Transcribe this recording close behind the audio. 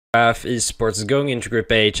Esports going into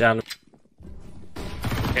Group H, and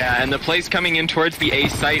yeah, and the play's coming in towards the A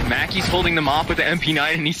site. Mackey's holding them off with the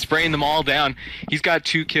MP9 and he's spraying them all down. He's got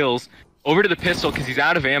 2 kills. Over to the pistol because he's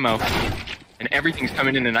out of ammo. And everything's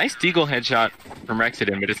coming in. A nice deagle headshot from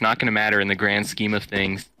Rexiden, but it's not going to matter in the grand scheme of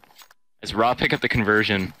things. As Raw pick up the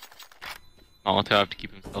conversion. Molotov to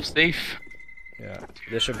keep himself safe. Yeah,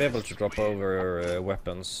 they should be able to drop over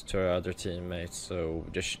weapons to other teammates, so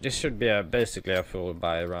this should be basically a full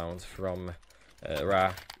buy round from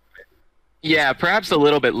Ra. Yeah, perhaps a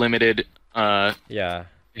little bit limited. Yeah.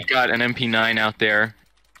 You've got an MP9 out there.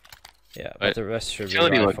 Yeah, but the rest should be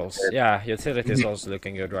utility rifles. Yeah, utility is also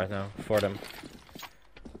looking good right now for them.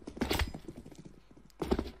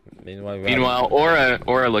 Meanwhile,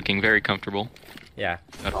 Aura looking very comfortable. Yeah.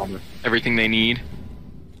 Got almost everything they need.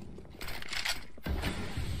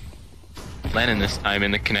 Lennon this time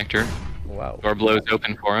in the connector. Wow. Door blows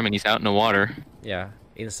open for him and he's out in the water. Yeah,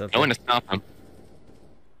 instantly. No one to stop him.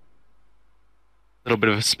 Little bit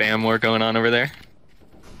of a spam war going on over there.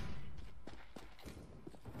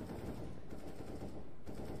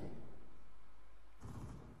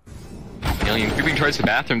 Alien creeping towards the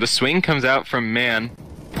bathroom. The swing comes out from Man.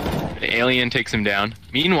 The alien takes him down.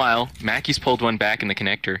 Meanwhile, Mackey's pulled one back in the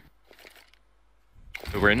connector.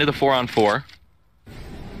 So we're into the 4-on-4.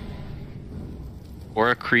 Or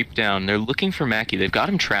a creep down. They're looking for Mackey. They've got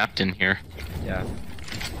him trapped in here. Yeah.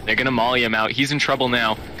 They're gonna molly him out. He's in trouble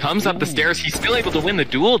now. Comes up the stairs. He's still able to win the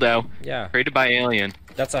duel though. Yeah. Created by Alien.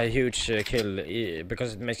 That's a huge kill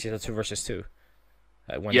because it makes it a 2 versus 2.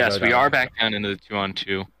 Yes, we are back down into the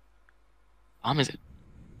 2-on-2. Bomb is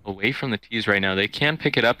away from the T's right now. They can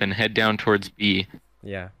pick it up and head down towards B.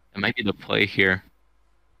 Yeah. It might be the play here.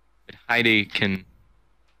 But Heide can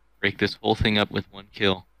break this whole thing up with 1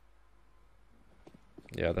 kill.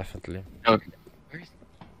 Yeah, definitely. Okay. Where is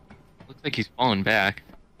he? Looks like he's fallen back.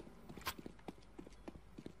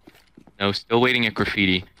 No, still waiting at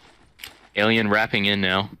Graffiti. Alien wrapping in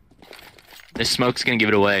now. This smoke's gonna give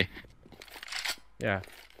it away. Yeah.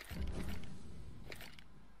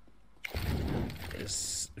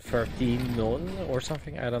 Is 13 non or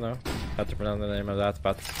something? I don't know how to pronounce the name of that,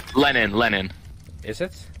 but Lennon. Is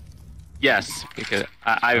it? Yes, because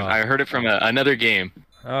I heard it from another game.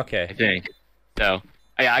 Okay. I think. So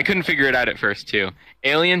yeah, I couldn't figure it out at first too.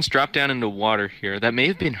 Aliens drop down into water here. That may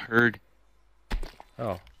have been heard.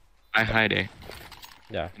 Oh. By Heide.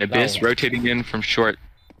 Yeah. An Abyss rotating in from short.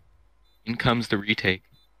 In comes the retake.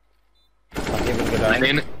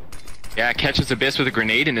 Lennon, yeah, catches Abyss with a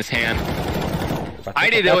grenade in his hand.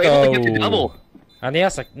 Heide though able to get the double. And he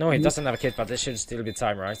has like no, he doesn't have a kit, but there should still be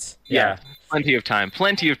time, right? Yeah. Plenty of time.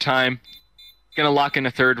 Plenty of time. Gonna lock in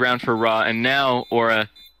a 3rd round for Raw, and now Aura,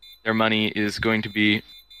 their money is going to be.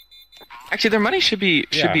 Actually, their money should be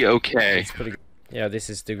okay. It's pretty good. Yeah, this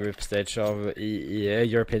is the group stage of EEL,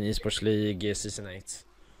 European Esports League Season 8.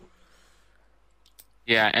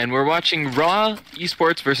 Yeah, and we're watching Raw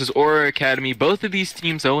Esports versus Aura Academy. Both of these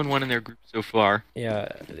teams 0-1 in their group so far.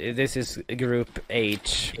 Yeah, this is Group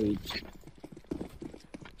H.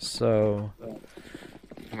 So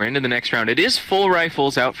we're into the next round. It is full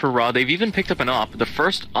rifles out for Raw. They've even picked up an op, the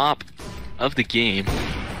first op of the game.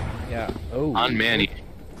 Yeah. Oh. On Manny,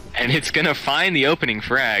 and it's gonna find the opening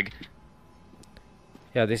frag.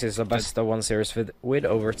 Yeah, this is a best of 1 series with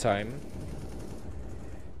overtime.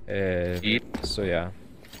 So yeah.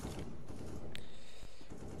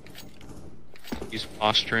 He's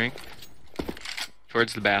posturing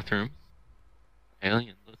towards the bathroom.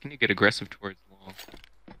 Alien looking to get aggressive towards the wall.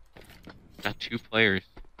 Got 2 players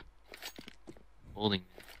holding,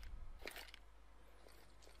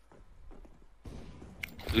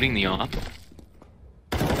 including the op.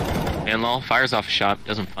 Manlaw fires off a shot,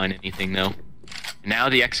 doesn't find anything though. Now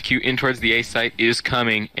the execute in towards the A site is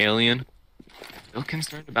coming. Alien still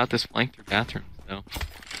concerned about this flank through bathrooms though.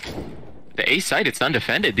 The A site, it's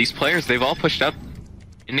undefended. These players, they've all pushed up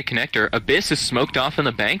in the connector. Abyss is smoked off in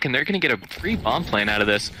the bank and they're gonna get a free bomb plan out of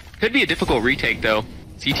this. Could be a difficult retake though.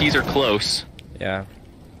 CTs are close. Yeah.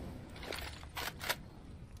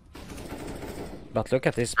 But look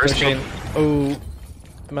at this pushing. Oh,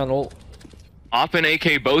 Manuel. Op and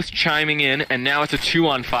AK both chiming in, and now it's a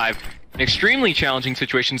 2-on-5. An extremely challenging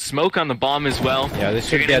situation. Smoke on the bomb as well. Yeah, this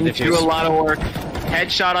should be a do a lot of work.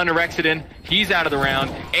 Headshot onto Rexiden. He's out of the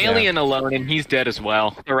round. Alien alone, and he's dead as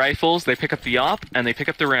well. The rifles, they pick up the op, and they pick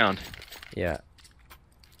up the round. Yeah.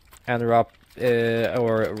 And Raw,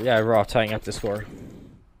 Raw tying up the score.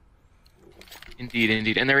 Indeed,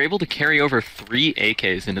 indeed. And they're able to carry over 3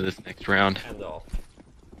 AKs into this next round. And all.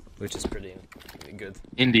 Which is pretty good.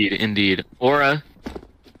 Indeed, indeed. Aura,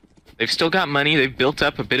 they've still got money. They've built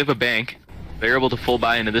up a bit of a bank. They're able to full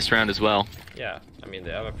buy into this round as well. Yeah, I mean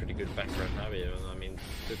they have a pretty good back right now even. I mean,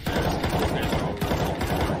 the players are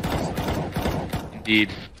all Indeed.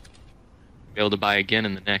 Be able to buy again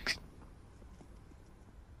in the next.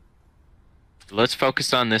 Let's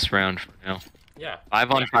focus on this round for now. yeah.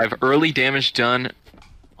 5 on 5. Early damage done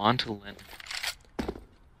onto Lennon.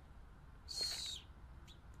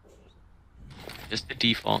 Just a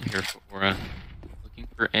default here for Aura. Looking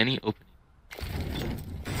for any opening.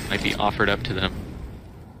 Might be offered up to them.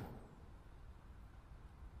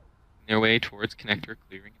 Their way towards connector,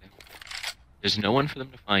 clearing it out. There's no one for them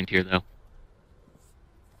to find here, though.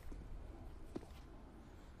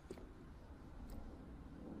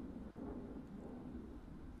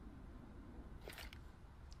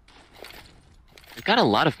 They've got a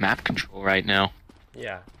lot of map control right now.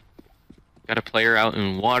 Yeah. Got a player out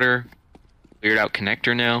in water. Cleared out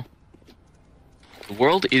connector now. The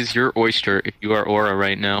world is your oyster if you are Aura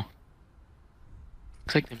right now.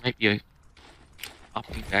 Looks like they might be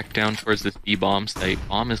hopping back down towards this B-bomb site.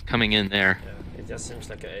 Bomb is coming in there. Yeah, it just seems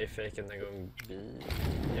like a fake and they're going B.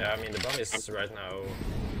 Yeah, I mean the bomb is right now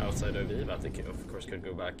outside of B, but it of course could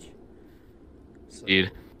go back. So,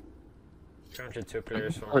 Indeed. currently 2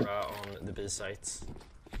 players from Aura on the B site.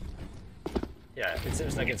 Yeah, it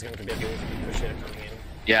seems like it's going to be a big push here coming in.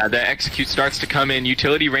 Yeah, the execute starts to come in.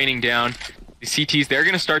 Utility raining down. The CTs, they're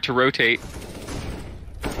going to start to rotate.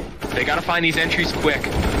 They got to find these entries quick.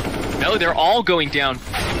 No, they're all going down.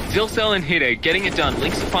 Zilcel and Hide getting it done.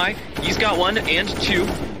 Linksify, he's got 1 and 2.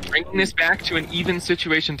 Bringing this back to an even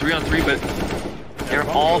situation, 3 on 3, but they're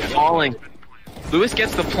all falling. Lewis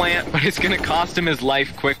gets the plant, but it's going to cost him his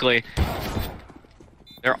life quickly.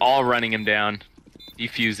 They're all running him down.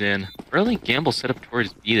 Defuse in. Early gamble set up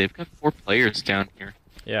towards B. They've got 4 players down here.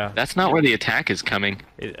 Yeah. That's not where the attack is coming.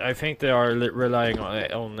 I think they are relying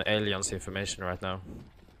on Alien's information right now.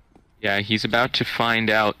 Yeah, he's about to find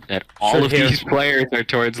out that all of these players are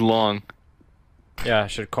towards long. Yeah,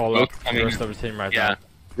 should call up the rest of the team right now.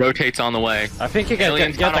 Rotates on the way. I think he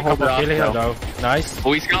can get a couple kill here though. Nice.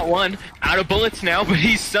 Oh, he's got 1. Out of bullets now, but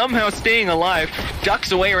he's somehow staying alive.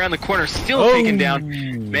 Ducks away around the corner, still taken down.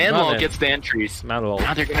 Manwall gets the entries. Manwall.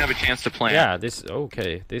 Now they're gonna have a chance to plant. Yeah, this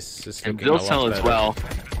this is and looking a lot Zilcel as better. well.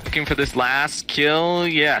 Looking for this last kill,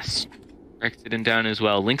 yes. Rexiden down as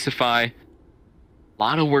well. Linksify. A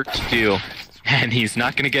lot of work to do. And he's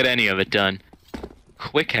not gonna get any of it done.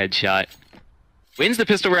 Quick headshot. Wins the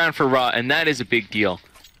pistol round for Raw, and that is a big deal.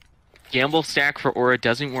 Gamble stack for Aura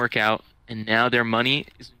doesn't work out, and now their money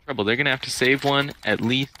is in trouble. They're gonna have to save one at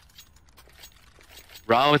least.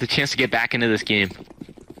 Raw with a chance to get back into this game.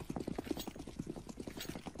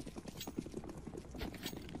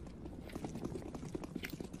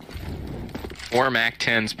 Four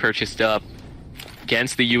MAC-10s purchased up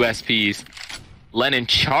against the USPs. Lennon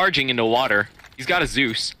charging into water. He's got a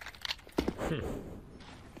Zeus.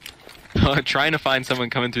 Trying to find someone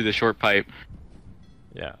coming through the short pipe.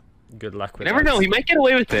 Yeah. Good luck with Never that. know, he might get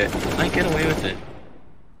away with it. Might get away with it.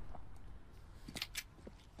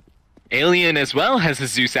 Alien as well has a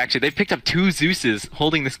Zeus, actually. They picked up 2 Zeuses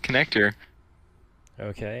holding this connector.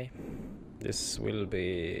 Okay. This will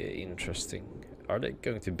be interesting. Are they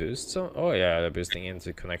going to boost some? Oh yeah, they're boosting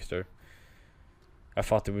into connector. I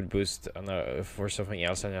thought they would boost for something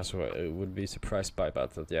else and I would be surprised by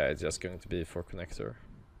that. But yeah, it's just going to be for connector.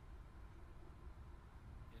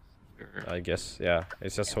 I guess, yeah.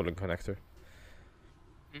 It's just holding connector.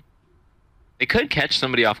 They could catch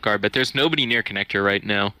somebody off guard, but there's nobody near connector right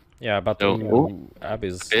now. Yeah, but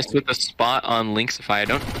Abby's... Fist with a spot on Linksify. I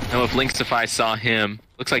don't know if Linksify saw him.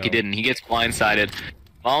 Looks like he didn't. He gets blindsided.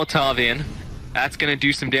 Molotov in. That's going to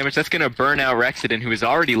do some damage. That's going to burn out Rexiden, who is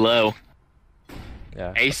already low.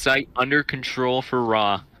 Yeah. A site under control for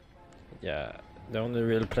Raw. Yeah. The only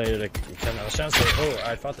real player that can have a chance there. Oh,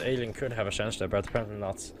 I thought Alien could have a chance there, but apparently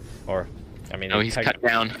not. Or, I mean... No, he's cut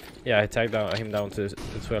down. Yeah, he tagged him down to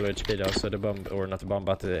 12 HP though, so the bomb, or not the bomb,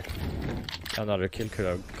 but another kill could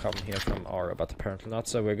have come here from Aura, but apparently not.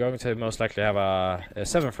 So we're going to most likely have a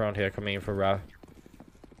 7th round here coming in for Ra.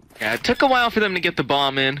 Yeah, it took a while for them to get the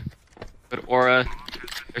bomb in, but Aura,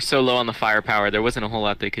 they're so low on the firepower, there wasn't a whole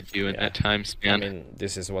lot they could do in that time span. I mean,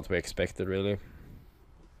 this is what we expected, really.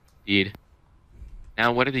 Indeed.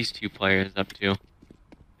 Now, what are these 2 players up to? They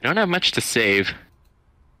don't have much to save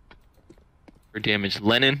for damage.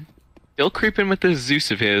 Lennon, still creeping with this Zeus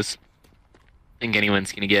of his. I think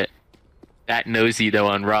anyone's gonna get that nosy, though,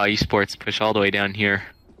 on Raw Esports. Push all the way down here.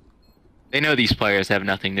 They know these players have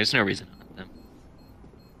nothing. There's no reason to hunt them.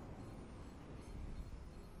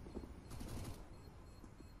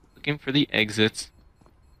 Looking for the exits.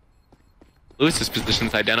 Lewis's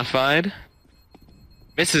position's identified.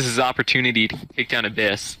 misses his opportunity to take down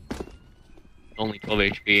Abyss. Only 12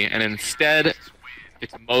 HP, and instead,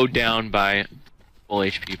 it's mowed down by full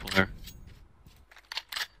HP player.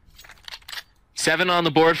 7 on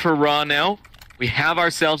the board for Raw now. We have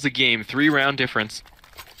ourselves a game, 3-round difference.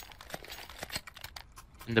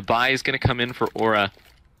 And the buy is going to come in for Aura.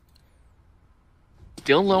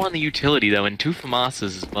 Still low on the utility though, and 2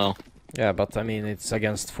 FAMASas as well. Yeah, but I mean, it's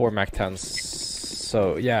against 4 MAC-10s,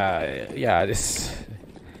 so yeah, this...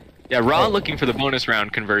 Yeah, Raw looking for the bonus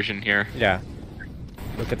round conversion here. Yeah.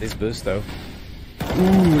 Look at this boost though.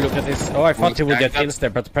 Ooh, look at this. Oh, I thought he would get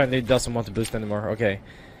insta, but apparently he doesn't want to boost anymore. Okay.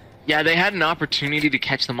 Yeah, they had an opportunity to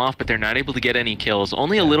catch them off, but they're not able to get any kills.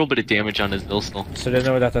 Only a little bit of damage on his Zilstel. So they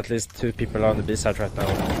know that at least 2 people are on the B side right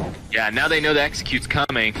now. Yeah, now they know the execute's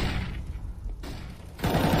coming.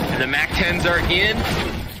 And the MAC-10s are in,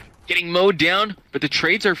 getting mowed down, but the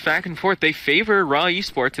trades are back and forth. They favor Raw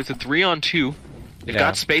Esports. It's a 3-on-2. They've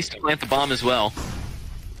got space to plant the bomb as well.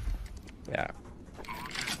 Yeah.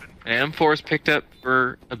 And M4 is picked up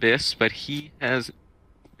for Abyss, but he has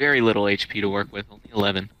very little HP to work with, only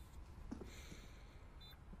 11.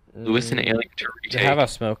 Lewis and Alien to retake. They have a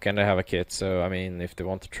smoke and they have a kit, so I mean, if they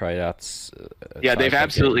want to try that... yeah, they've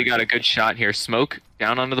absolutely got a good shot here. Smoke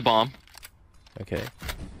down onto the bomb. Okay.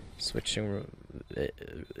 Switching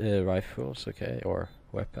rifles, okay, or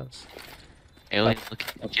weapons. Alien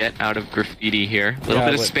looking to get out of graffiti here. A little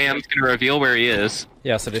bit of spam is going to reveal where he is.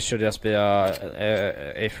 Yeah, so this should just be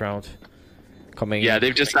a 8th round coming in. Yeah,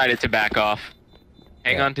 they've decided to back off.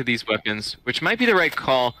 Hang on to these weapons, which might be the right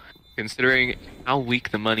call, considering how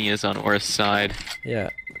weak the money is on Aura's side.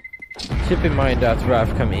 Yeah. Keep in mind that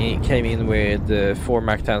Raph came in with 4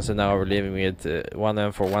 MAC-10s and now we're leaving with 1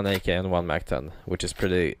 M4, 1 AK and 1 MAC-10, which is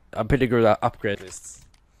a pretty good upgrade list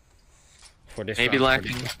for this Maybe round.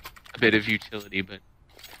 lacking a bit of utility, but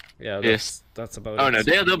yeah, that's about it. Oh no,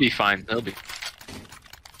 they'll be fine. They'll be.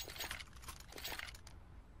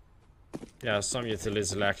 Yeah, some utility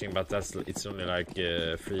is lacking, but it's only like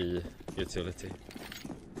free utility.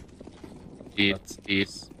 Indeed.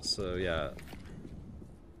 So yeah.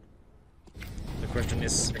 The question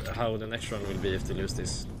is how the next round will be if they lose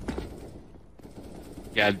this.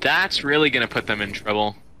 Yeah, that's really gonna put them in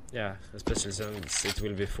trouble. Yeah, especially since it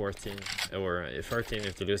will be 14 or 13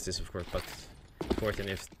 if they lose this, of course, but 14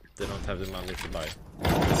 if they don't have the money to buy.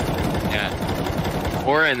 Yeah.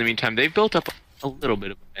 Or in the meantime, they've built up a little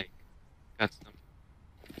bit of a bank. Got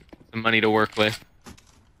some money to work with.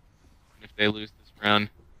 If they lose this round.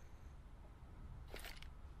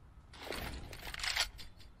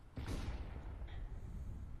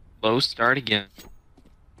 Low start again.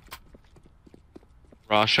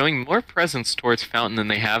 Raw showing more presence towards Fountain than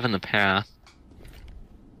they have in the past.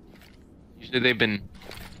 Usually they've been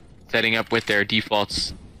setting up with their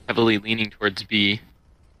defaults heavily leaning towards B.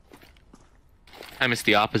 This time it's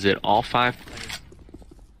the opposite. All 5 players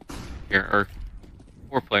here, or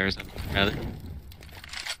 4 players rather.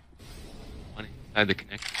 One inside the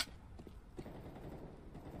connector.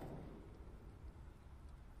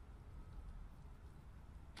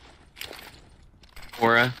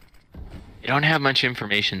 Aura. They don't have much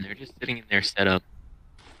information. They're just sitting in their setup.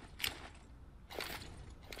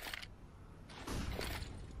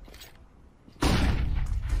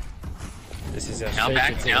 This is a now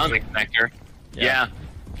back down the connector. Yeah.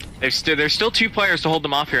 There's still 2 players to hold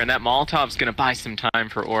them off here, and that Molotov's gonna buy some time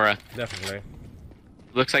for Aura. Definitely.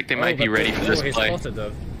 Looks like they might be ready for this play. Spotted,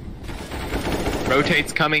 though.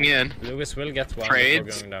 Rotates coming in. Lewis will get one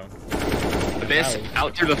Trades. before going down. Abyss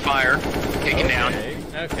out through the fire, taken down.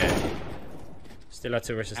 Okay. Still at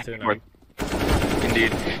 2 versus 2 now.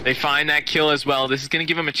 Indeed. They find that kill as well. This is going to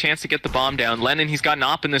give him a chance to get the bomb down. Lennon, he's got an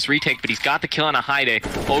op in this retake, but he's got the kill on a high day.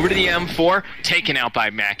 Over to the M4, taken out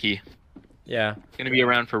by Mackie. Yeah. Going to be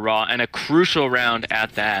around for Raw, and a crucial round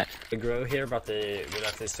at that. They grow here, but they will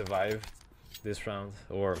at least survive this round.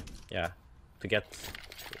 Or, yeah, to get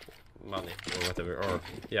money or whatever. Or,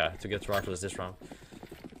 yeah, to get rifles this round.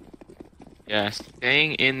 Yeah,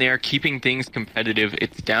 staying in there, keeping things competitive.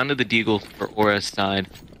 It's down to the Deagles for Aura's side.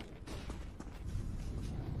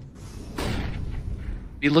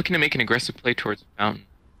 Be looking to make an aggressive play towards Fountain.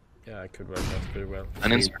 Yeah, it could work out pretty well.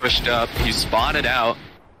 Lennon's pushed up. He's spotted out.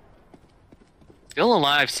 Still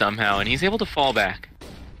alive somehow, and he's able to fall back.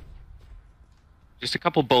 Just a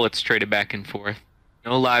couple bullets traded back and forth.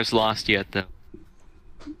 No lives lost yet, though.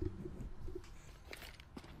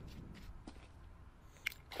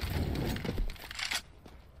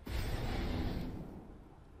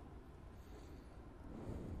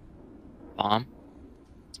 Bomb.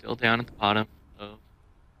 Still down at the bottom of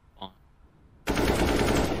bomb.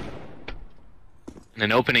 And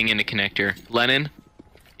an opening in the connector. Lennon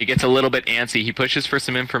He gets a little bit antsy. He pushes for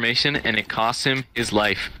some information, and it costs him his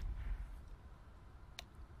life.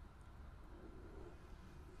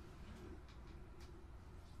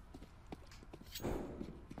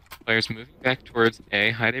 Players moving back towards A.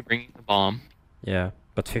 Hyde bringing the bomb. Yeah,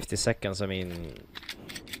 but 50 seconds, I mean...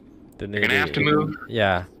 They're gonna have to move.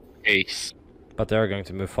 Yeah. Ace. But they're going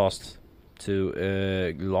to move fast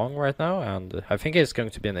to long right now, and I think it's going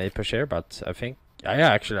to be an A per share, but I think...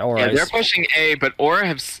 Yeah, actually, Aura Yeah, they're pushing A, but Aura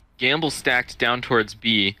have gamble stacked down towards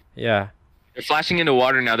B. Yeah. They're flashing into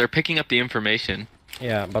water now. They're picking up the information.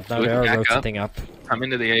 Yeah, but now they are rotating up. Come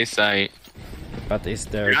into the A site. But is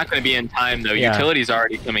there... You're not going to be in time, though. Yeah. Utility's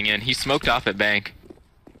already coming in. He smoked off at bank.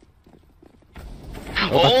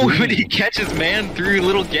 Oh, but he catches man through a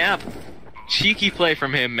little gap. Cheeky play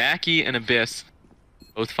from him. Mackie and Abyss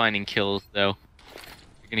both finding kills, though.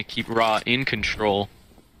 You're going to keep Raw in control.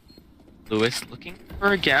 Lewis looking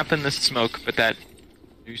for a gap in the smoke, but that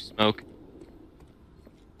new smoke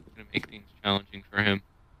is going to make things challenging for him.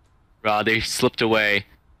 Raw, they slipped away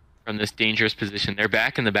from this dangerous position. They're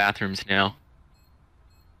back in the bathrooms now.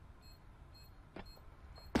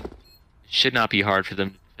 It should not be hard for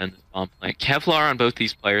them to defend this bomb plant. Kevlar on both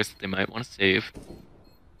these players that they might want to save.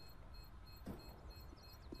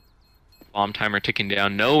 Bomb timer ticking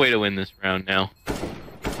down. No way to win this round now.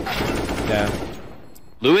 Yeah.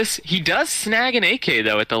 Lewis, he does snag an AK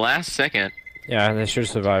though at the last second. Yeah, they should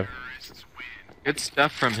survive. Good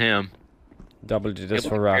stuff from him. Double digits Able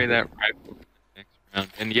for to Ra. carry that rifle to the next round.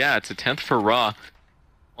 And yeah, it's a 10th for Raw.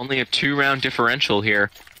 Only a 2-round differential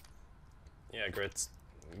here. Yeah, great.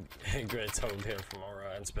 Great hold here from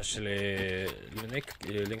Aura, and especially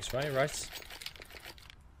Link's right?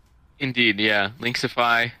 Indeed, yeah.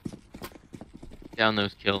 Linksify. Down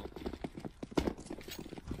those kills.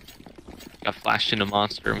 Got flashed into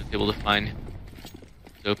monster and was able to find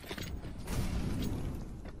Soap.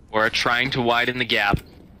 Or trying to widen the gap.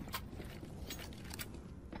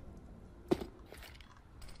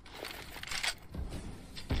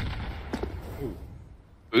 Ooh.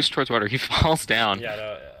 Boost towards water. He falls down.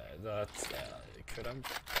 Yeah, that could have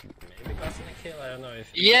maybe gotten a kill. I don't know if.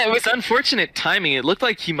 Yeah, it was unfortunate timing. It looked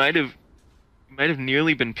like he might have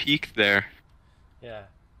nearly been peaked there. Yeah.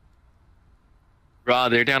 Raw,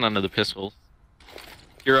 they're down onto the pistols.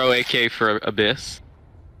 Hero AK for Abyss.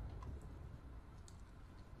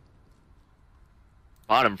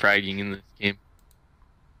 Bottom fragging in this game.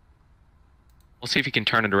 We'll see if he can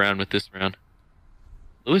turn it around with this round.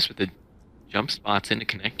 Lewis with the jump spots into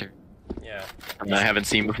connector. Yeah. I haven't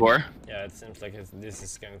seen before. Yeah, it seems like this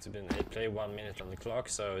is going to be an 8-play, 1 minute on the clock,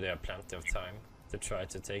 so they have plenty of time to try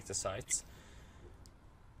to take the sites.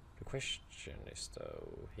 The question is though,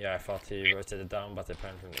 yeah, I thought he rotated down, but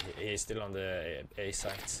apparently he's still on the A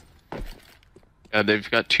site. Yeah, they've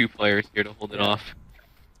got 2 players here to hold it off.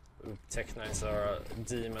 Ooh, Tech-9s are a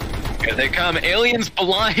demon. Here they come. Alien's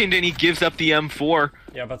blind and he gives up the M4.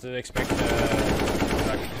 Yeah, but to expect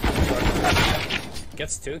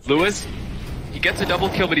gets 2 kills. Lewis, he gets a double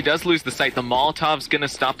kill, but he does lose the sight. The Molotov's gonna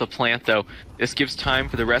stop the plant though. This gives time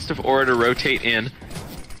for the rest of Aura to rotate in.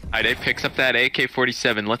 Hyde picks up that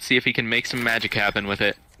AK-47. Let's see if he can make some magic happen with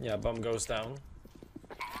it. Yeah, bomb goes down.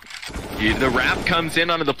 The wrap comes in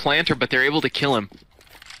onto the planter, but they're able to kill him.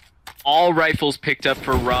 All rifles picked up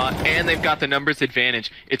for Raw, and they've got the numbers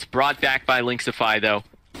advantage. It's brought back by Linksify, though.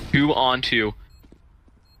 2 on 2.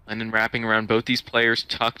 Lennon wrapping around both these players,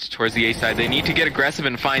 tucked towards the A side. They need to get aggressive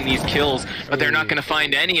and find these kills, but they're not going to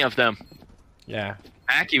find any of them. Yeah.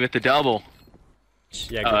 Aki with the double.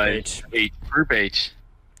 Yeah, group H. Group H.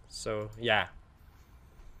 So, yeah.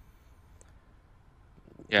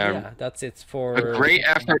 Yeah, that's it for... A great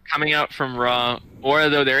effort coming out from Raw. Or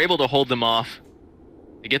though they're able to hold them off.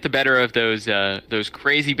 They get the better of those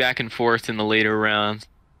crazy back and forths in the later rounds.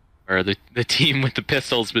 Or the team with the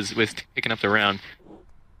pistols was picking up the round.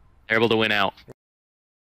 They're able to win out.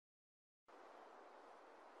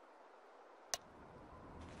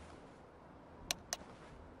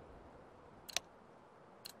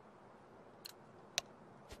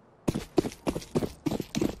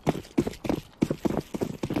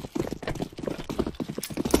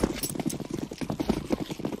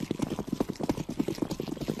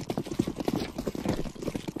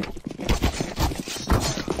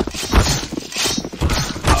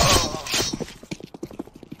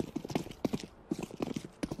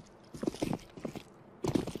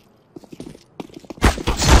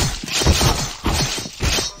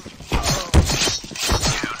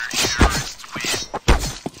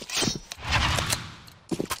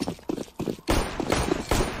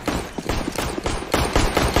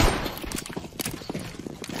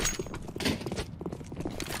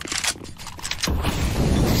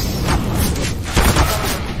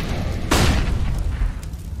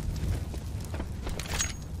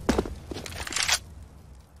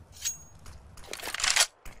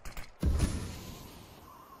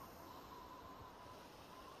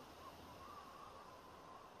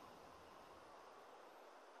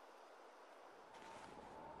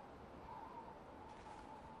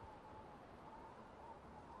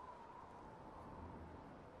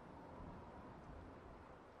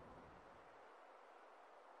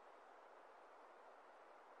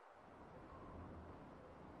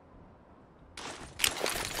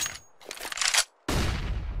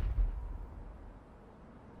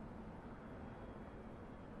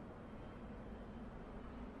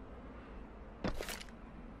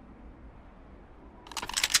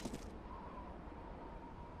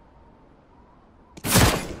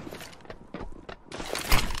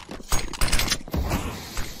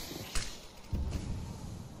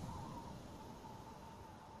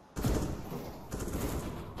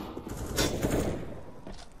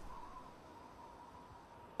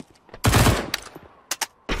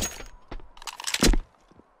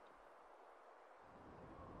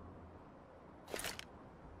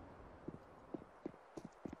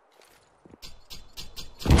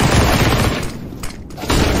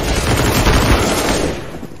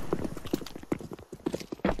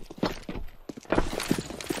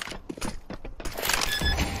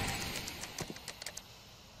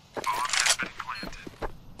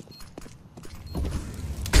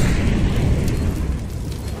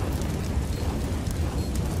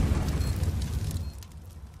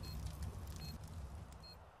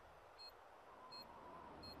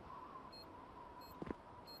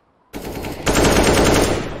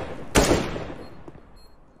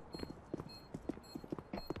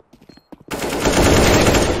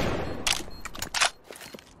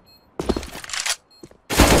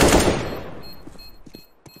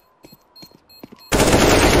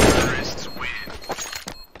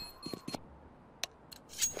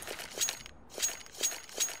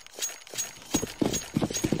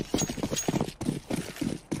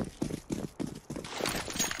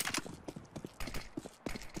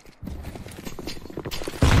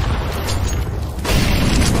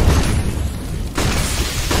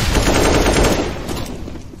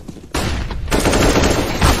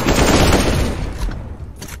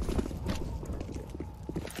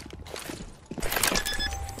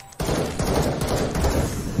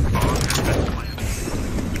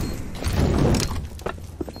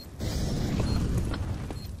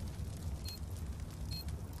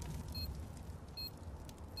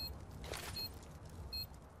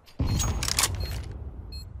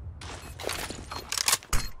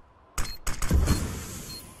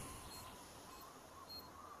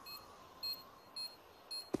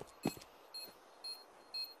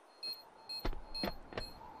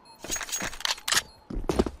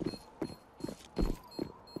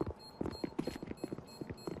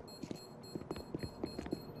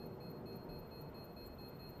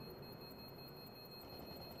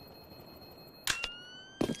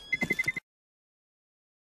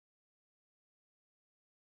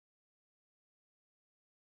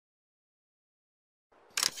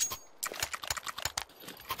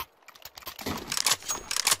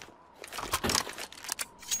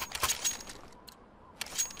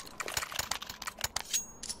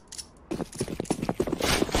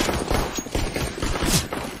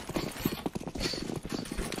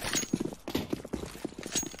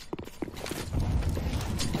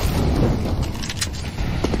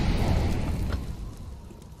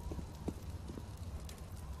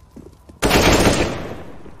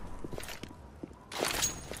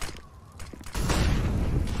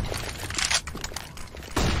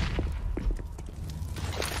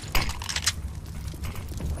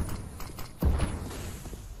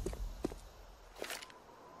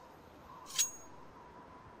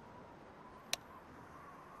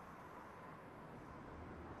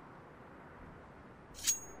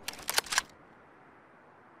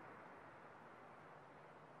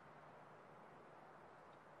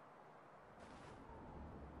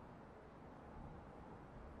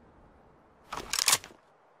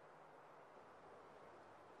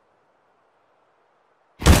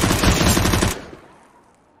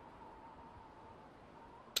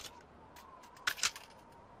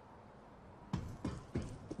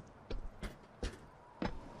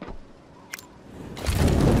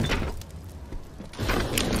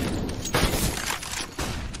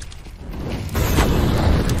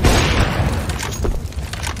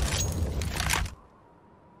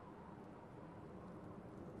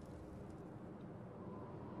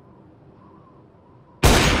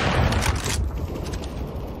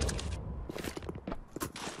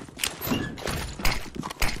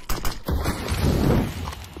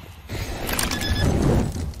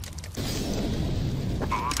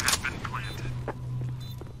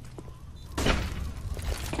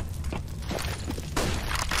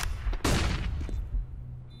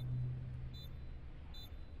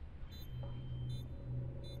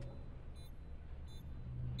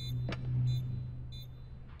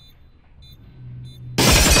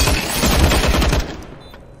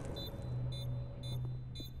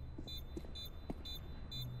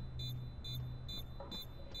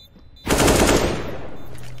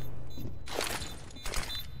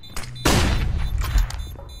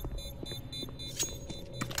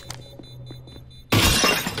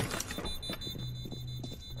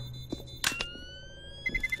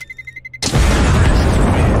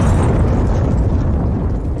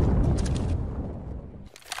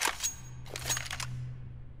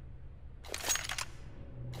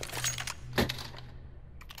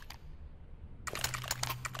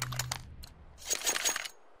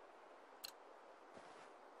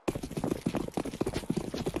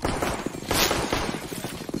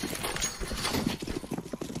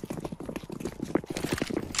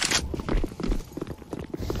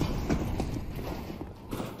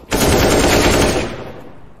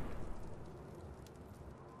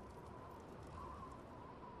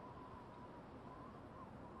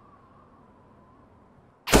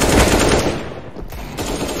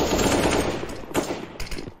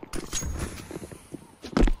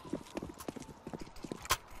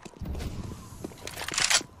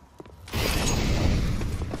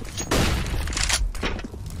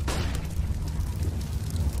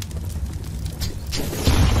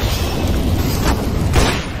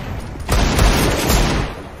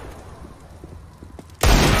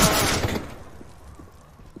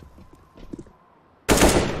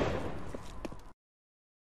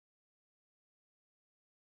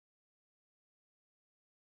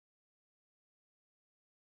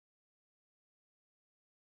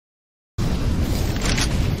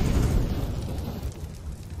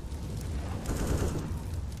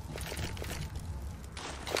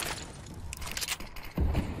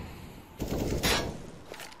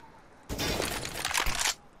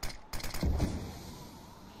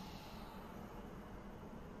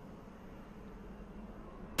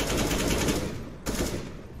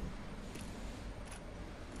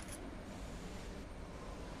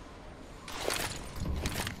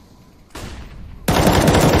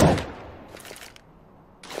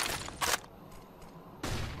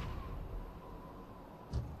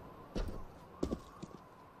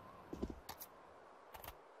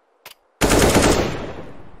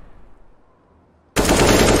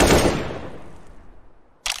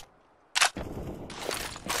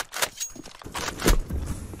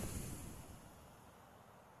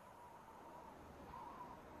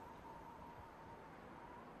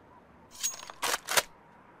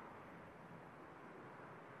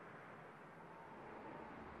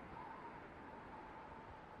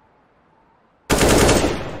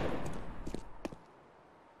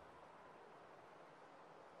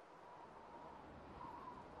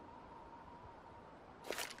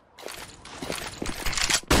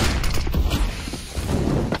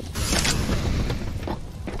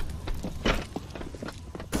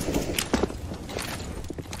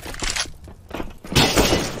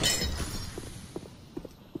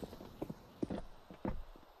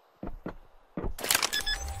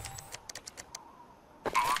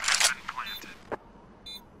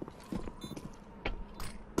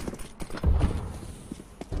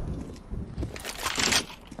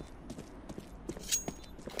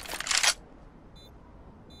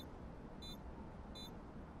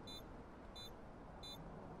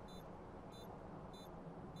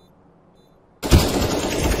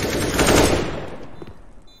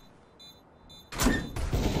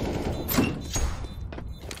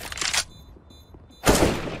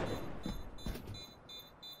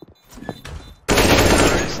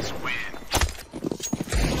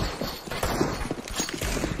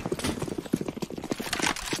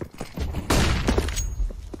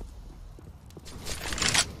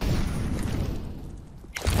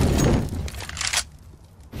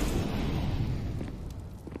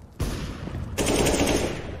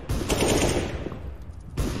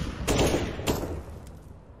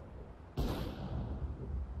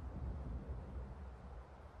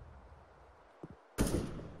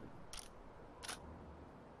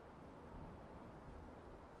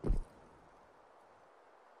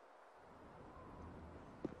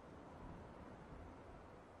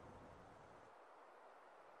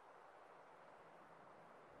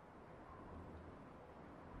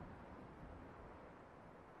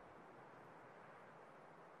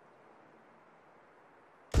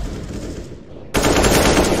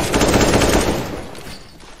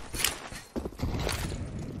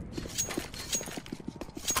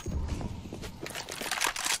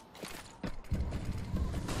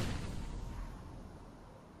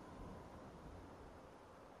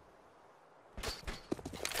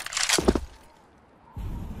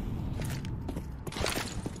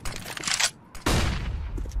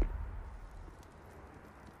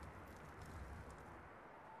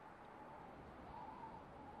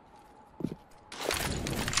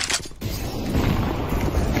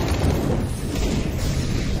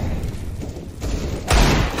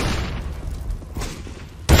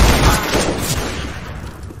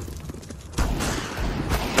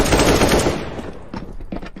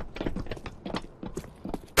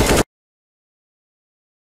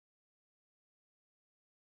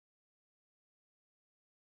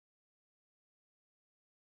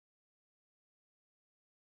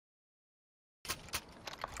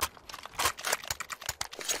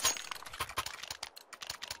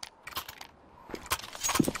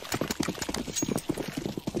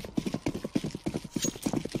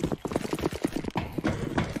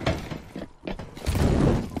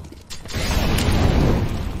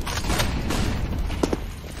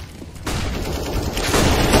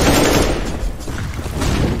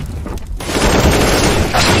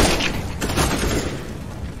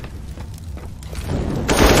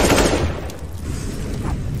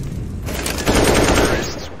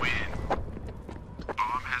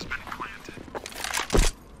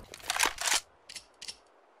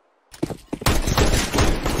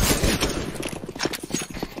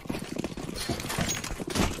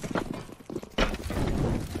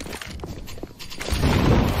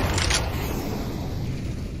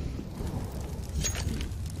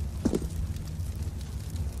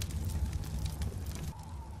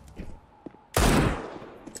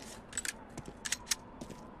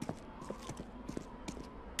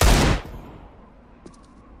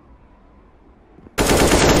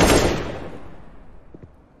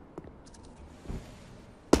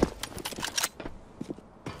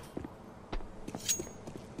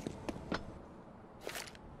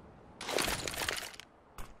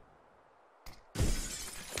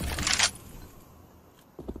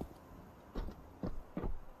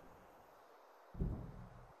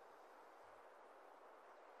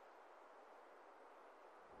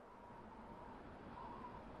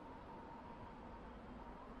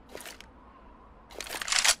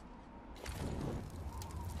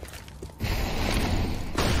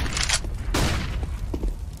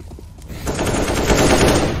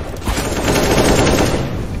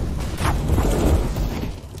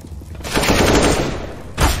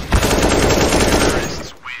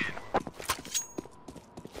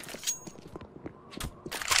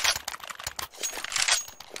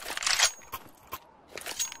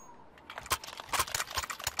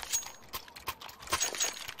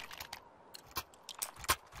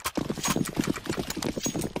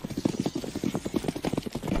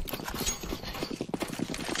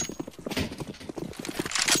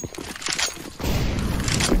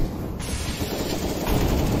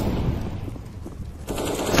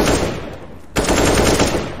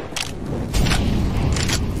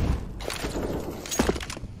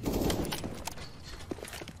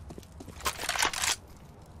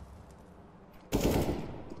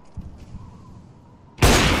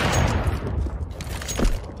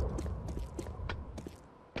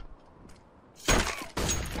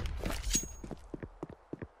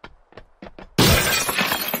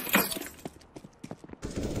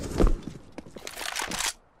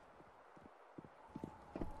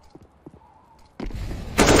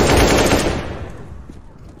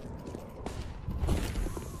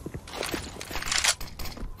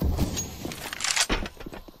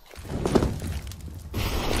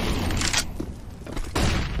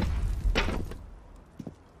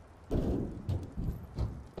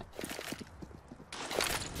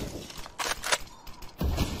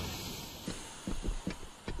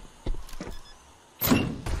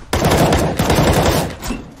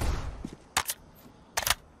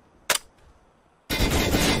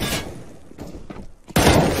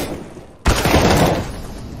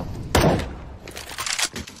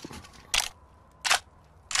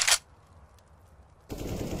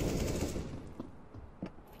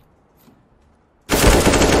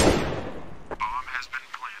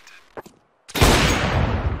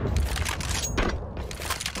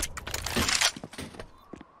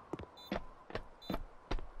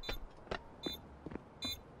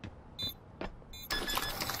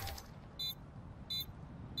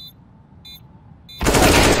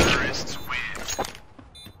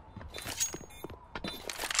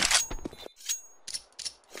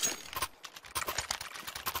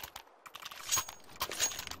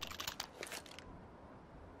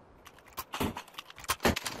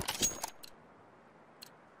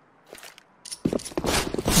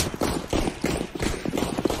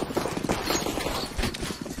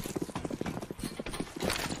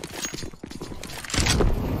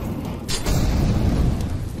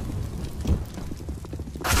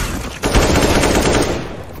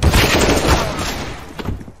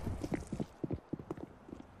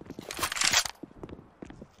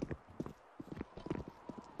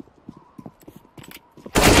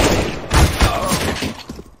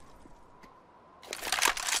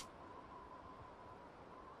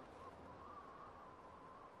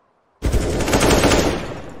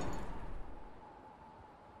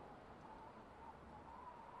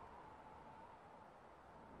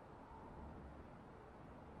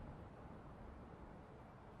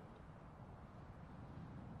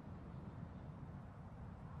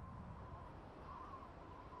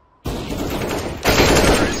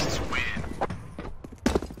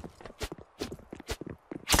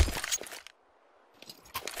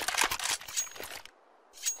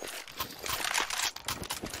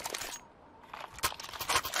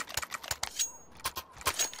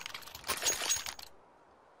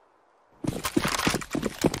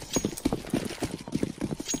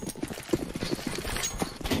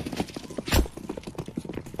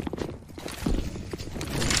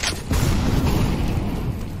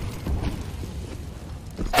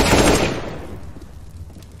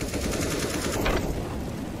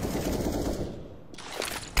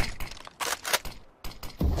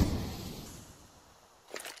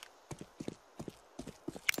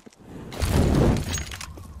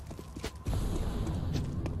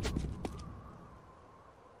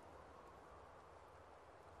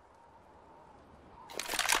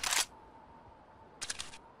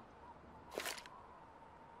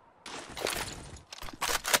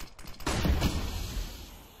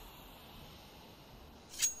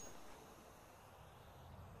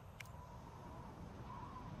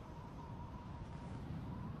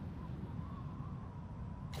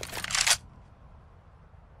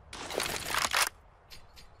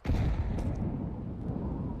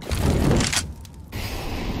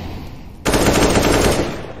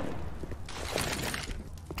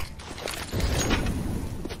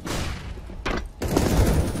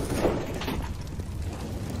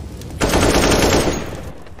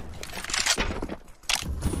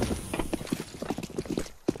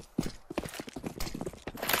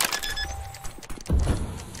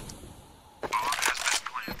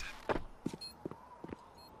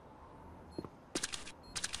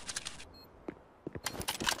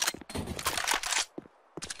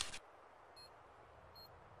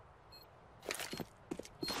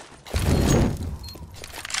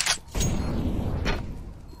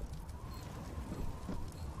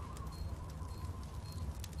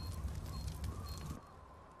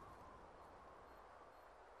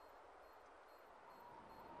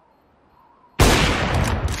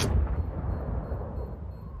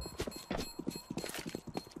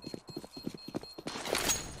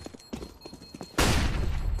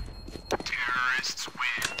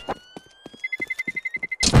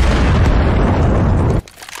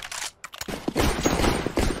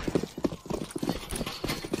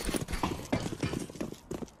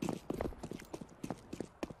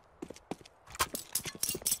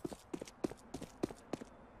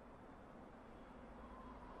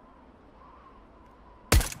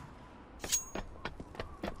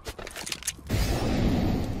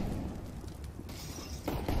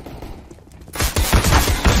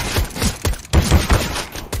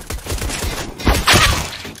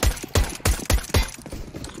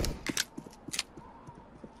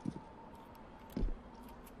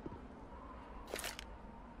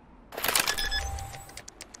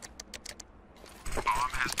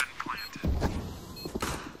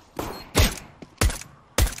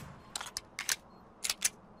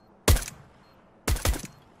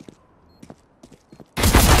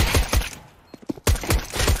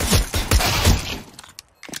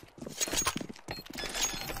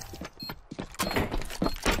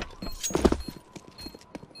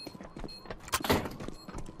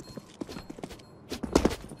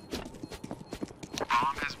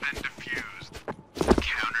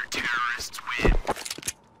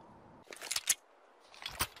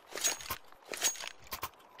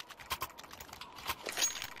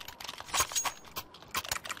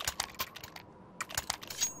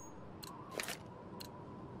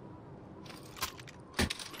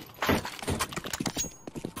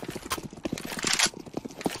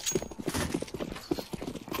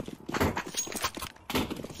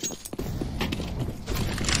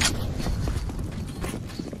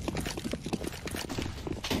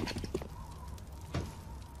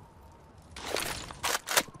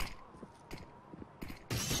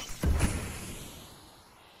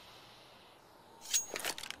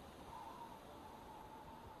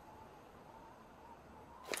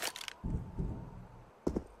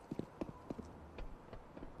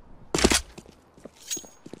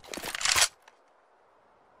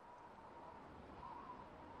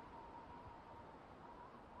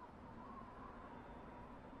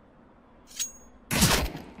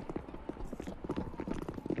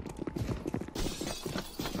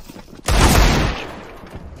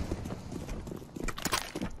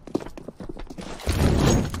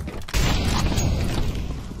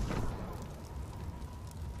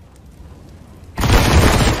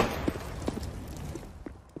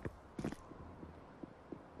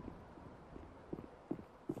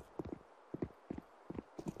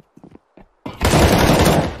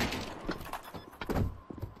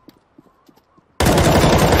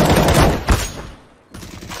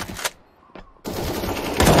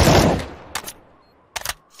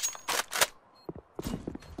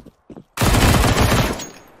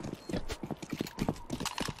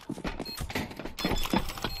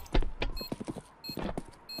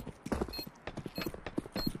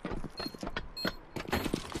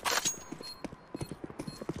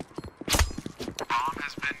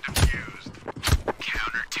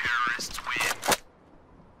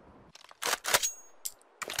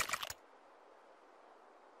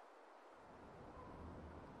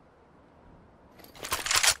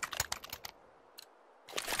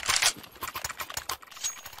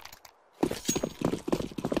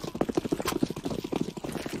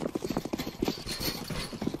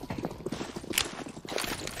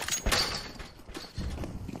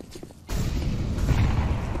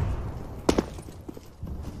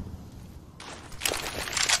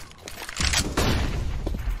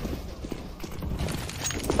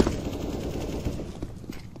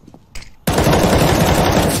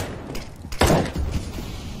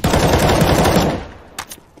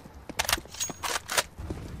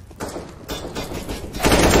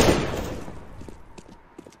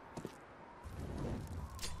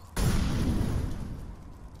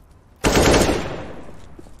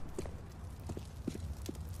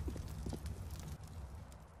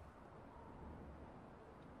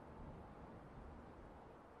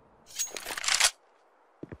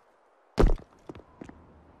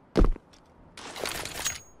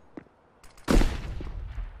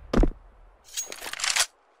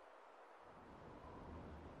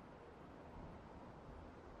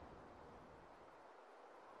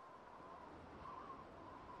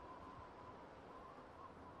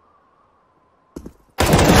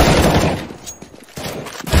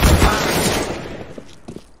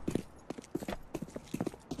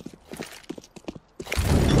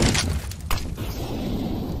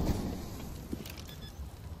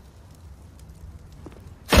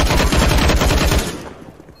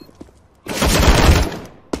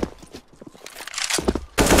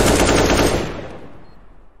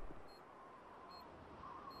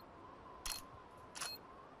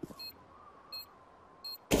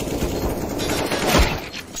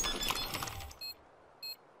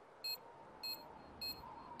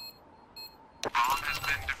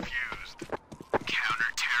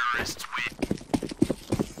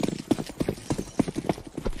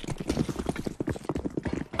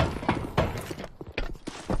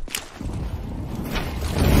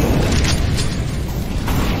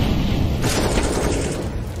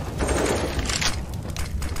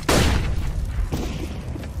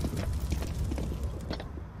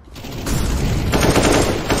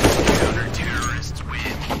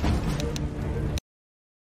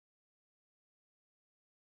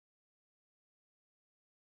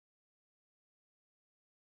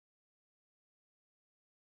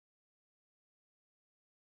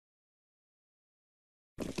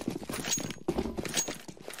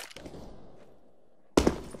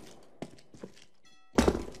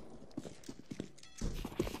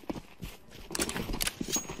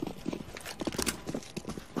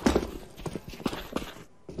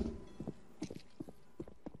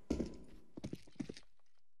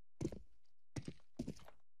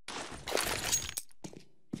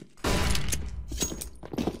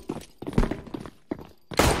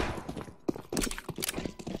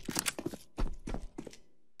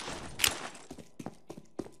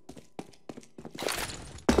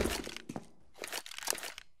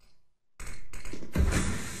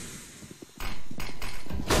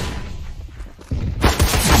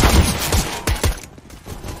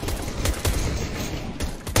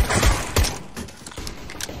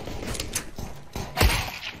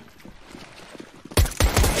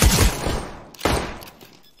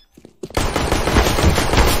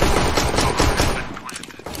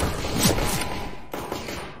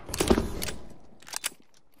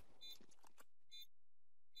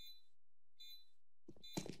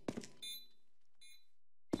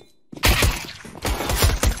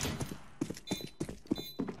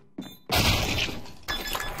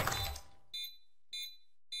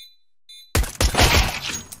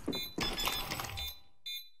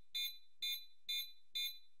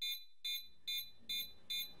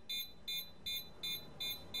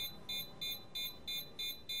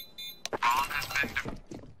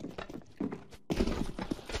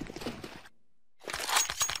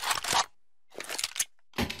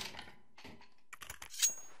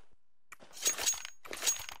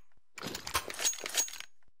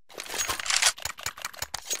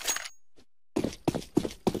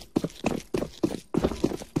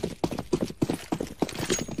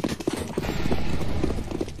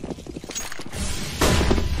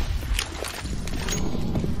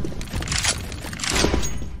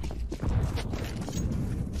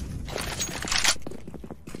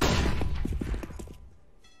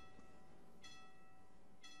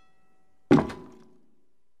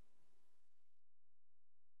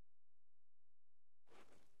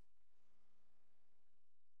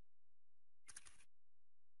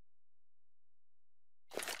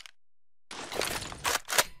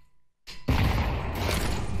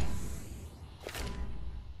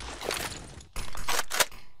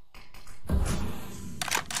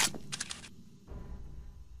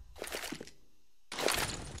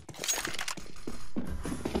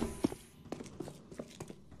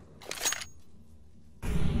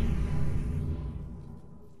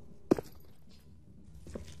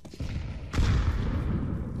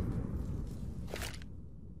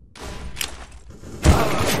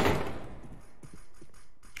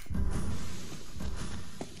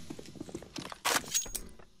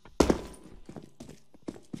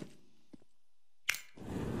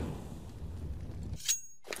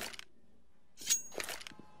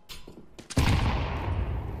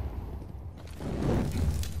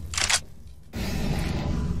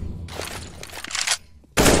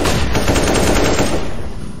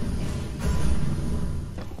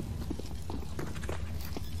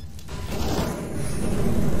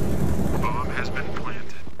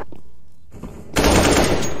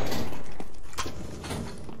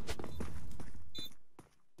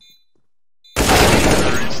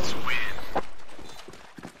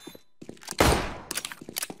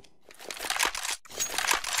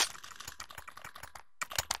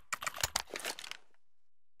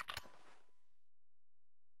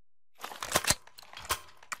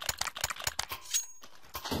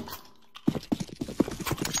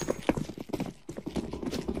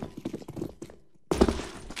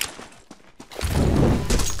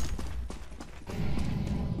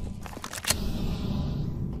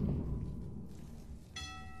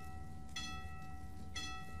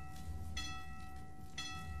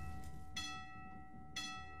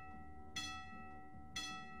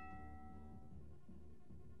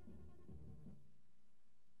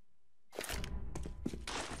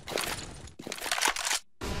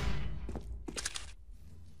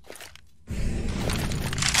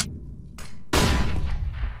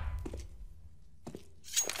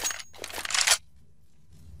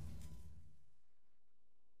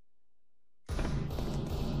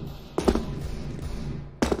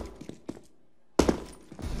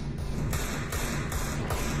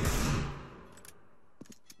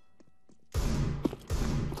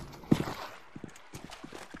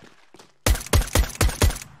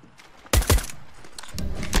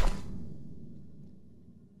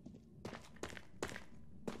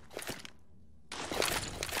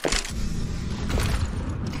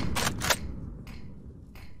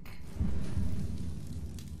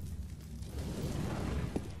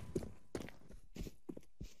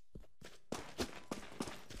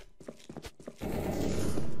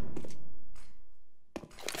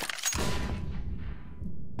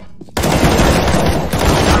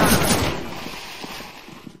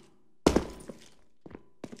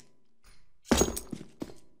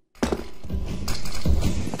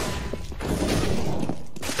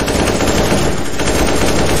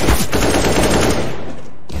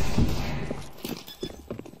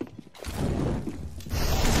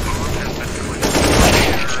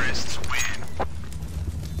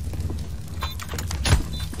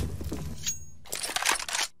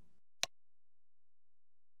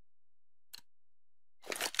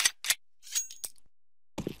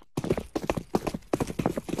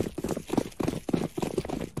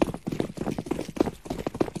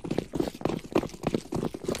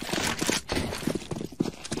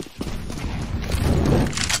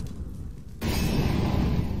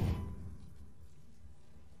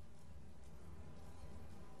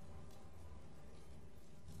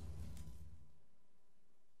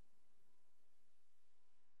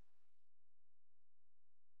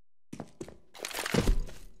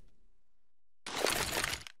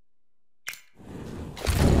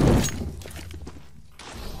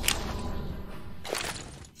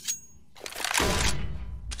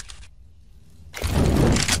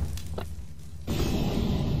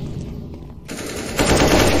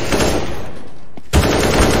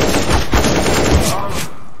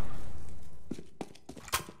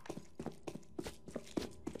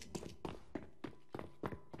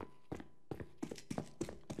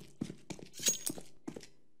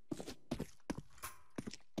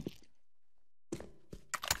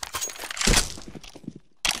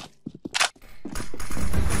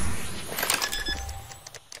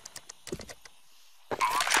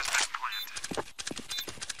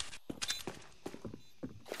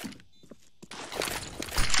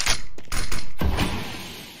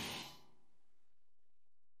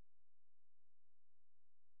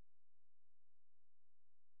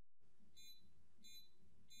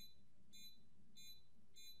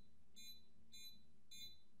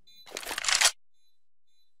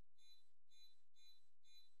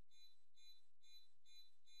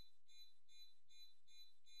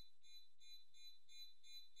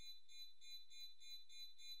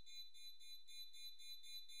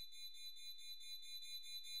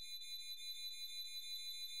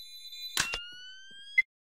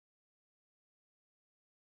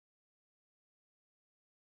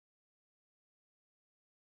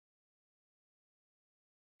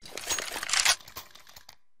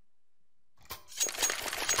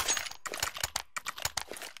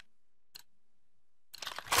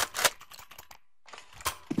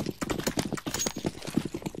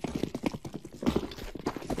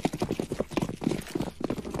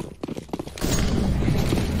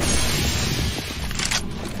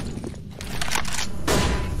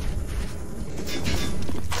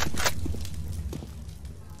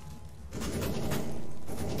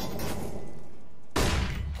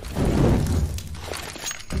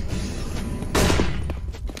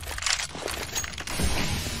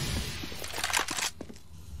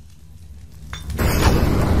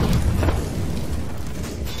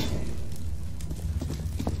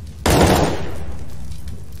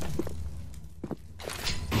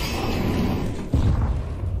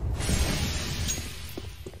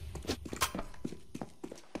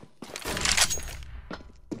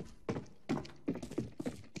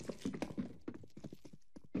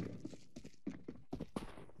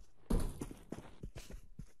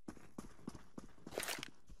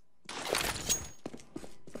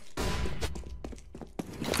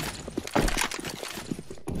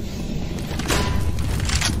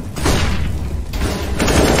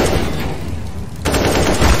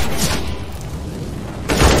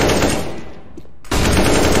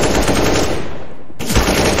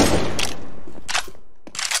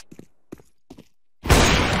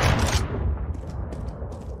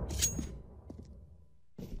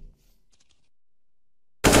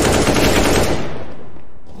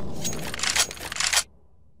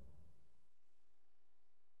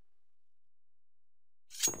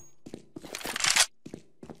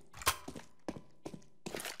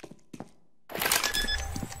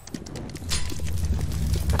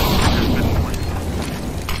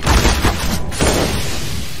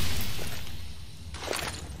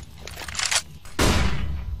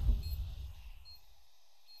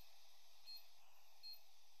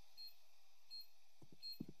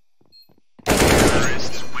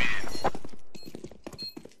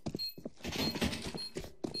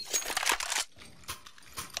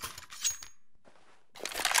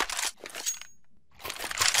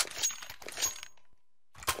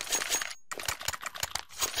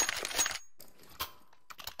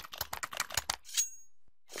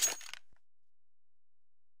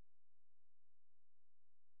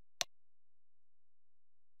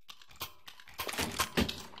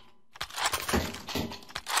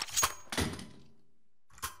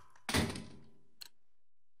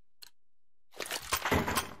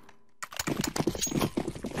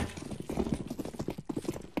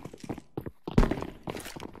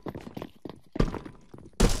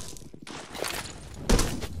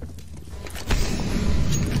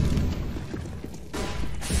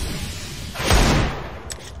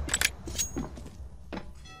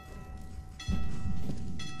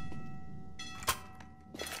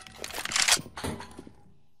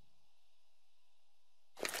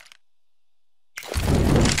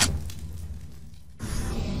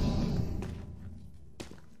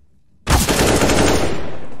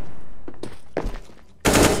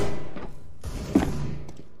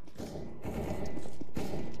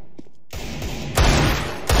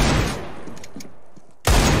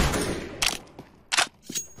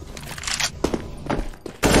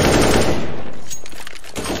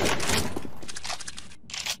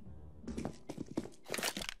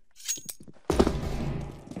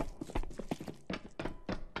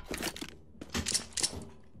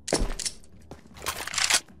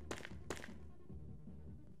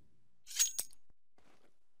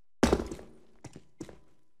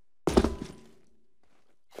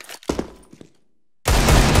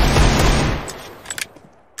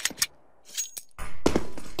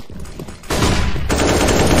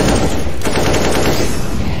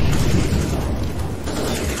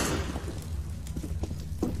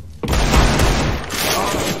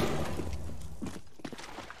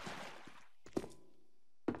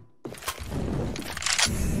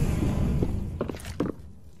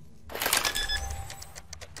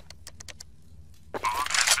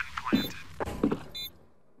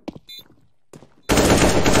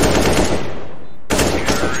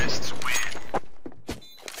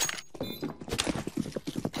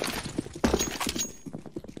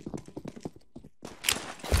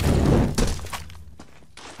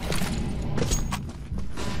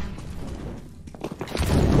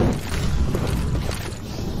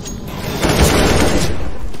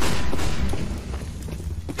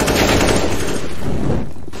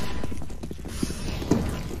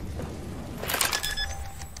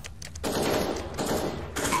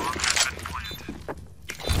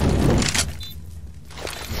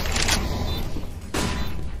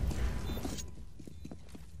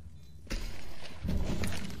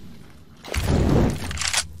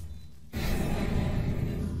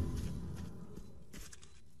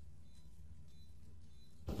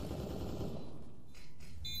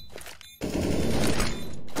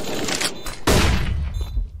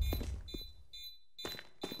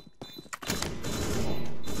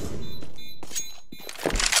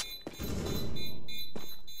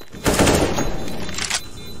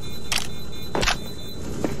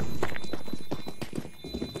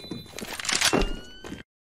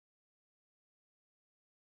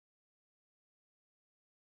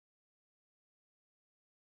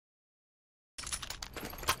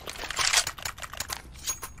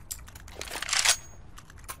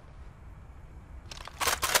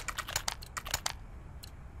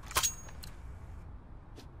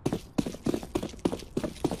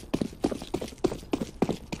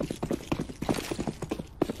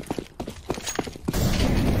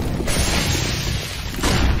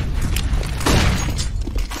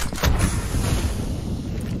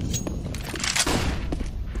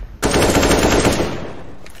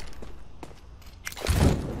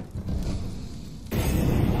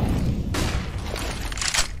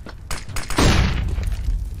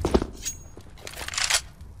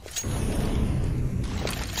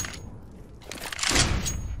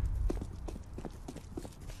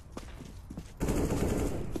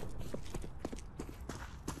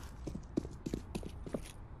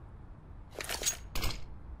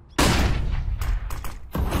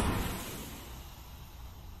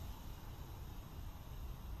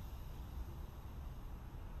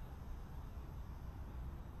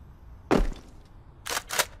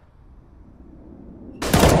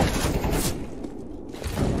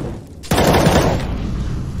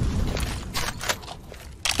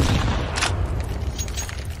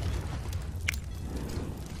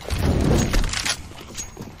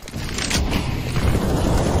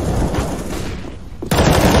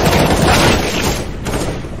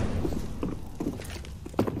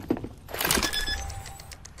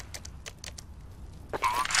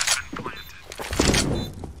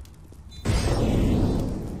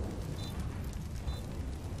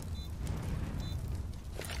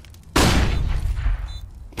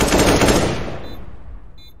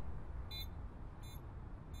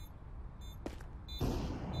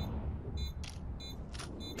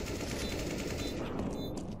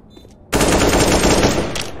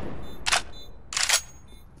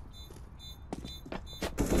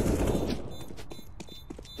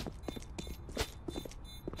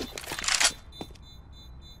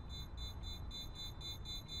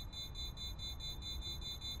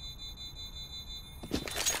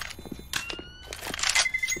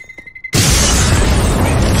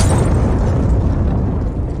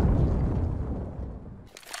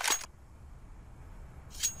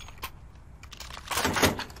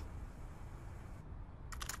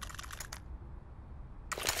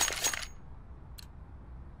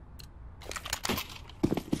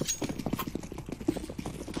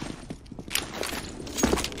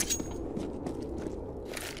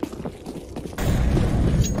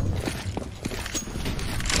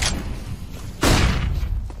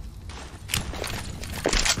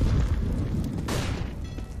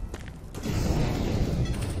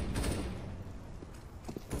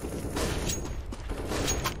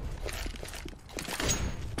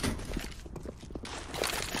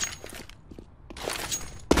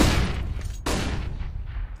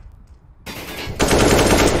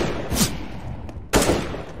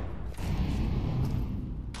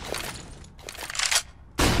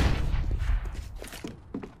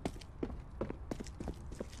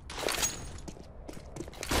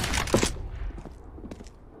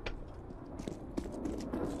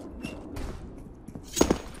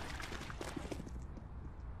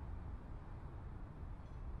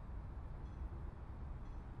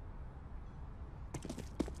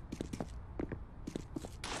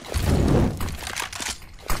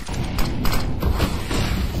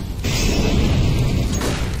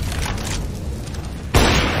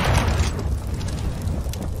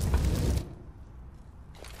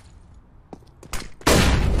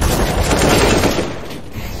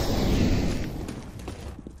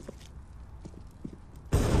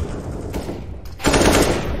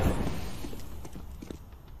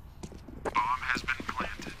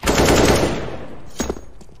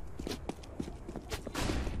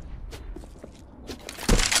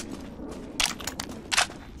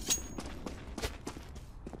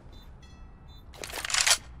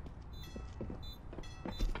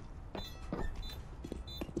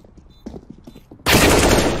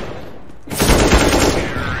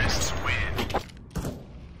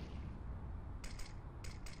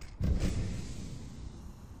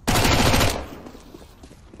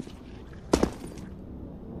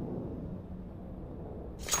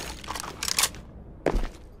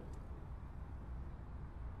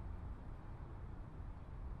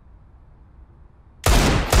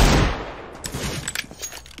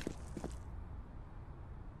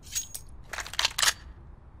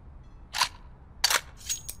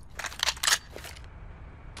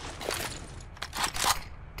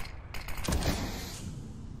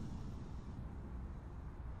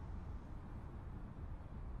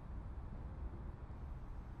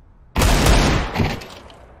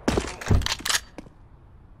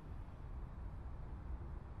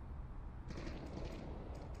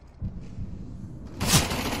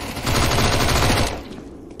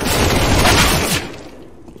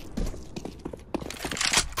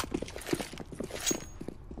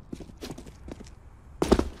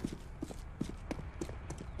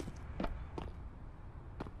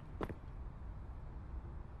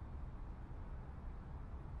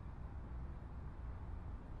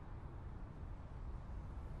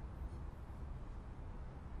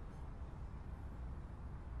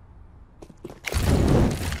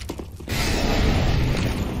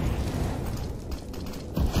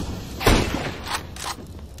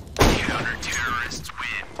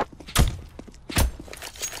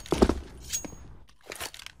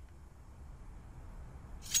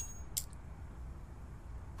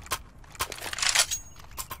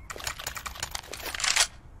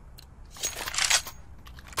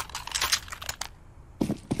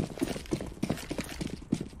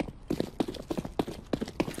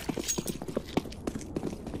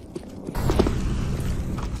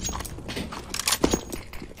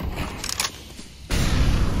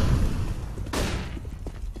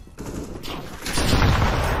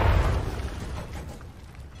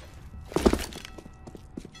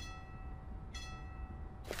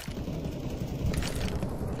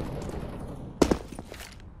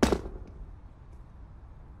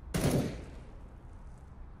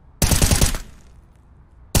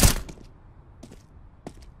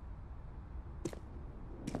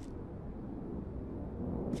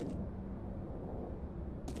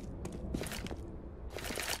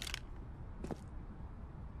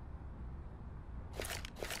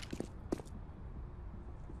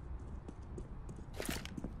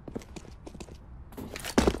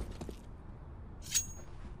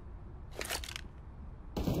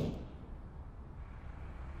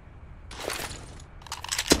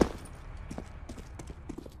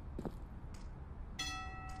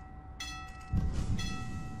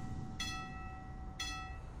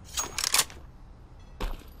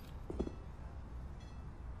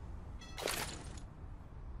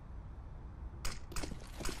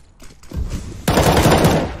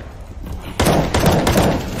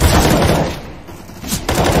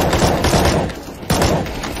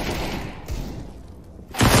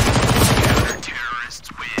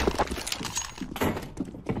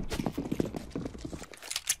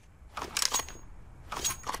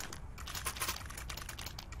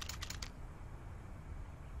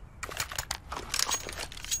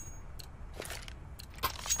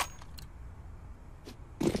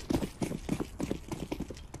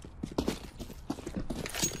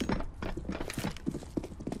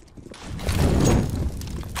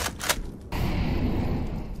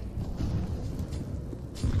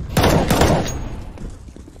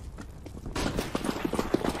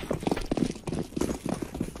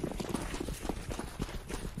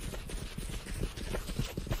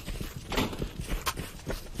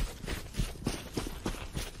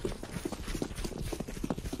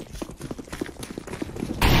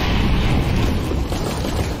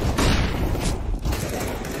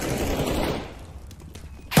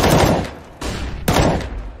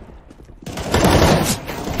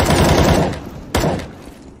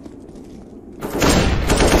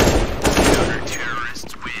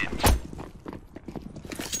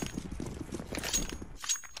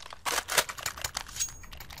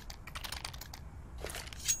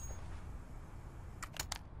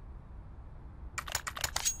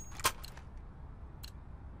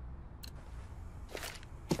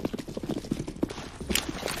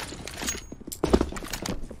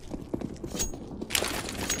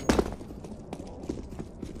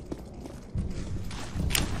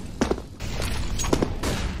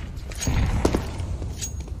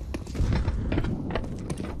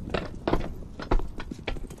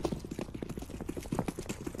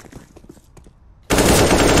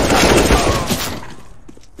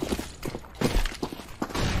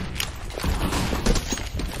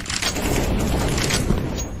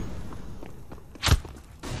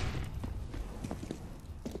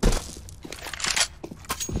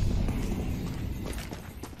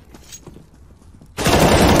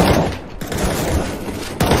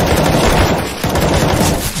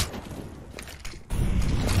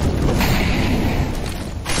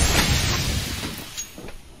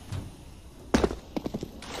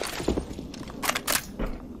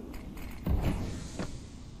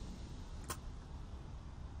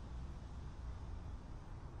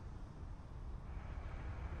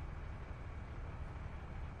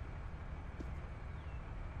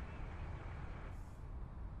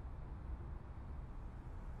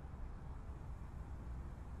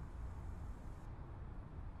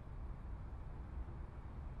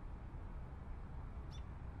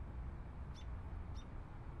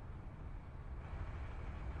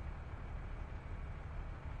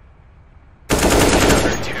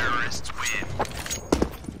 terror.